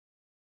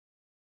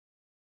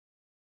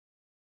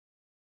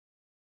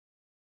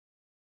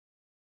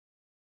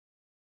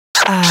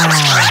It's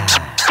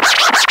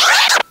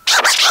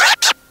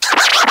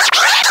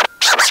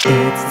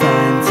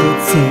time to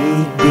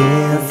take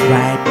this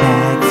right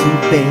back to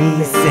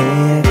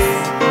basics.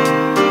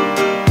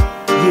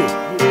 Yeah.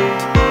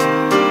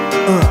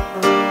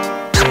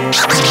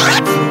 It's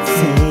time to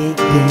take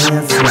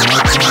this right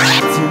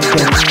back to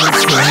basics.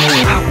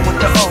 I want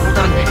the old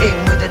on in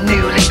with the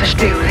new, leave the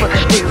stew for the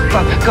stew.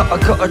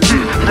 Gotta do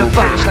for the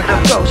vibes like a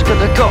ghost, got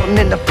the golden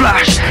in the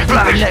flash.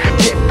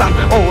 Negative, I'm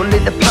all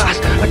in the past.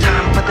 A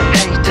time for the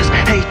haters,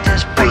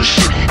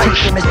 patient.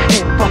 Taking this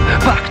hip hop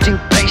back to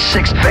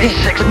basics.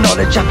 The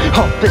knowledge of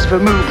hop is for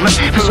movement.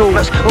 There's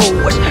always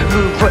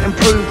room for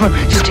improvement.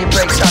 DJ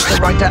breaks out the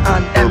writer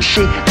and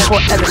MC. That's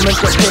what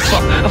elements of hip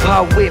hop, of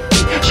how we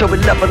be.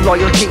 Showing love and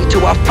loyalty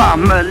to our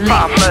family.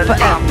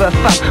 Forever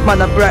fam,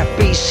 man I rap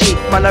BC,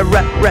 man I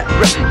rap,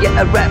 yeah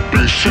I rap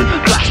BC.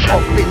 Blast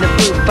off in the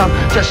booth, I'm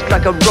just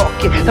like a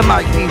rocket. The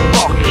mic me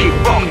rock it.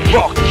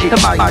 The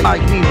mic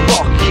me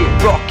rock it.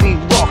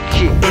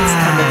 It's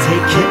time to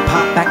take hip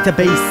hop back to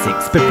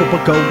basics before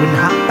we're going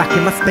hop back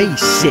in my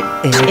spaceship.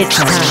 It's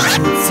time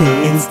to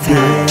take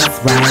this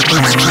right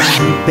back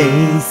to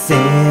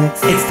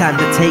basics. It's time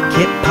to take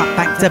hip hop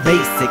back to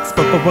basics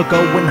before we're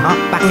going hop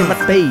back in my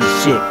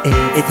spaceship.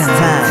 It's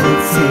time to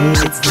take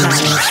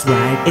this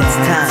right. It's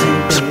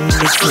time to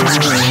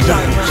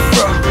Sirus,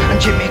 bro, and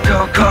Jimmy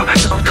Coco,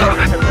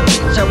 and the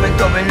beats so we're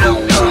going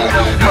Lowko.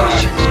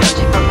 Motions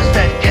cutting from the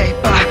steady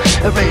caper,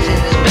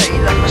 erasing his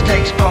pain like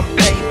mistakes from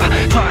paper.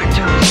 Trying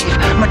to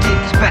leave my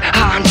demons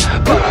behind,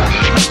 but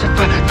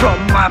Lucifer from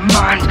my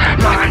mind.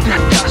 Like the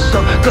dust, so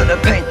gonna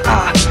paint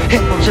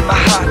hymns in my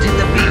heart in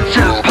the beats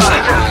of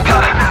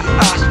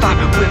I fight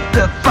with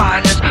the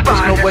violence,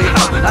 finds my way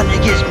out, and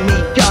it gives me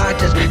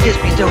guidance, gives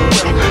me the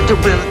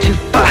will to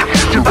fight.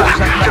 To rise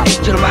like my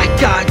angel, my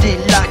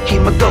guiding light.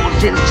 Keep my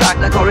goals inside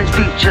like orange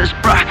features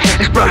bright.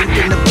 Exploding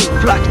in the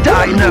booth like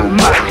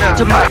dynamite.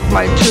 To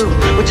my tune,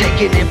 we're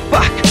taking it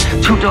back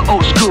to the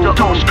old school.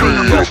 Don't be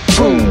a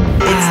fool.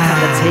 It's time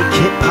to take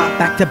hip hop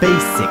back to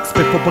basics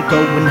before we're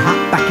going hop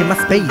back in my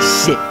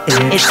spaceship.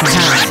 It's time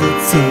to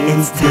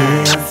take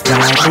this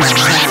right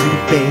back to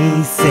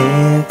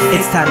basics.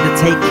 It's time to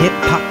take hip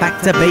hop back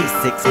to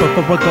basics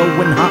before we're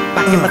going hop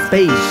back in my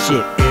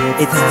spaceship.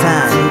 It's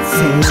time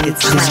to take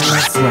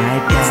this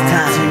right. It's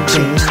time to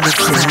basics.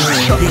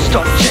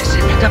 Stop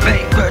chasing the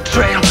paper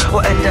trail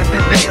or end up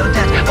impaled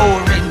or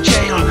in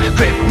jail.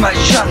 Grip my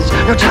chance,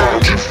 no time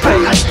to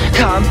fail.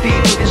 Can't be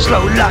moving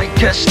slow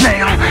like a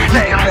snail.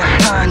 Nail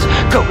behind,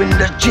 going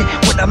legit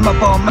when I'm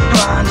up on my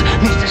grind.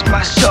 Music's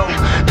my soul,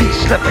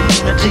 peace, love and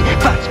unity,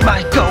 that's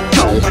my goal.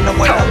 When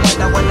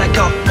I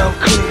got no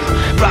clue.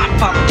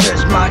 Rap up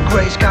just my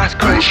grey skies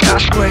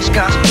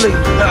blue.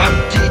 No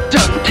Humpty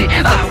Dumpty,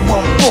 I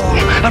won't fall.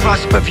 I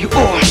rise above you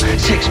all.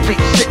 6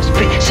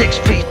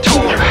 feet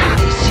tall.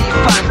 BC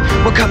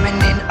we're coming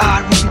in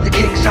hard. We'll be the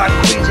kings and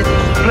queens and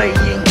those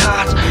playing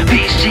cards.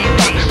 BC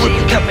we'll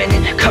be coming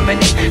in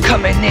hard.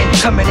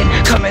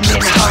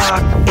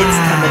 It's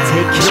time to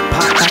take hip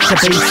hop back to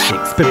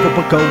basics before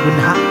we're going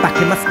hop back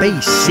in my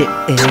spaceship.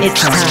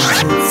 It's time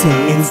to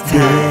take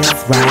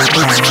this right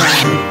back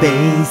to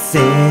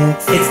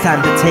basics. It's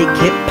time to take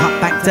hip hop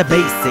back to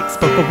basics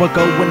before we're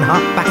going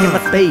hop back in my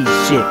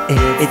spaceship.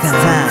 It's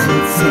time to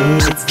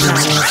take this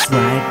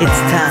right. It's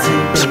time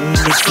to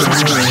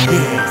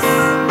basics.